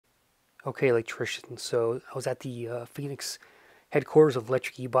Okay, electrician. So I was at the Phoenix headquarters of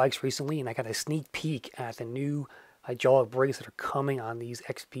Lectric e-bikes recently, and I got a sneak peek at the new hydraulic brakes that are coming on these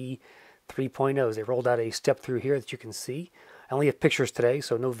XP 3.0s. They rolled out a step through here that you can see. I only have pictures today,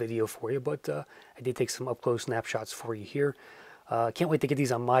 so no video for you, but I did take some up-close snapshots for you here. Can't wait to get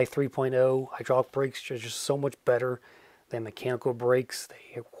these on my 3.0. Hydraulic brakes are just so much better than mechanical brakes.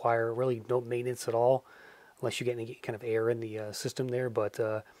 They require really no maintenance at all, unless you get any kind of air in the system there, but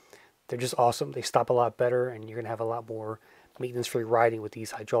they're just awesome. They stop a lot better, and you're going to have a lot more maintenance-free riding with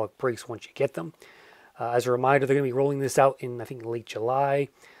these hydraulic brakes once you get them. As a reminder, they're going to be rolling this out in, I think, late July.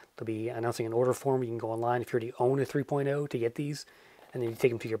 They'll be announcing an order form. You can go online if you already own a 3.0 to get these, and then you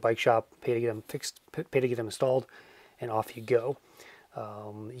take them to your bike shop, pay to get them fixed, pay to get them installed, and off you go.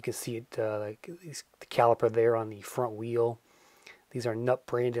 You can see it, like the caliper there on the front wheel. These are nut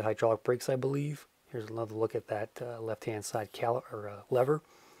branded hydraulic brakes, I believe. Here's another look at that left-hand side lever.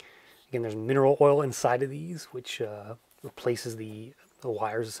 Again, there's mineral oil inside of these, which replaces the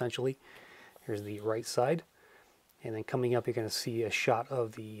wires essentially. Here's the right side. And then coming up, you're going to see a shot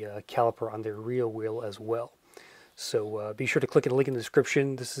of the caliper on the rear wheel as well. So be sure to click the link in the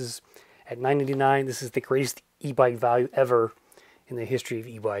description. This is at $9.99. This is the greatest e-bike value ever in the history of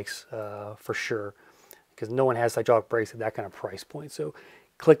e-bikes, for sure, because no one has hydraulic brakes at that kind of price point. So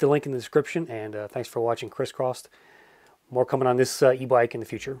click the link in the description, and thanks for watching Crisscrossed. More coming on this e-bike in the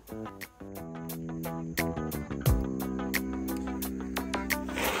future.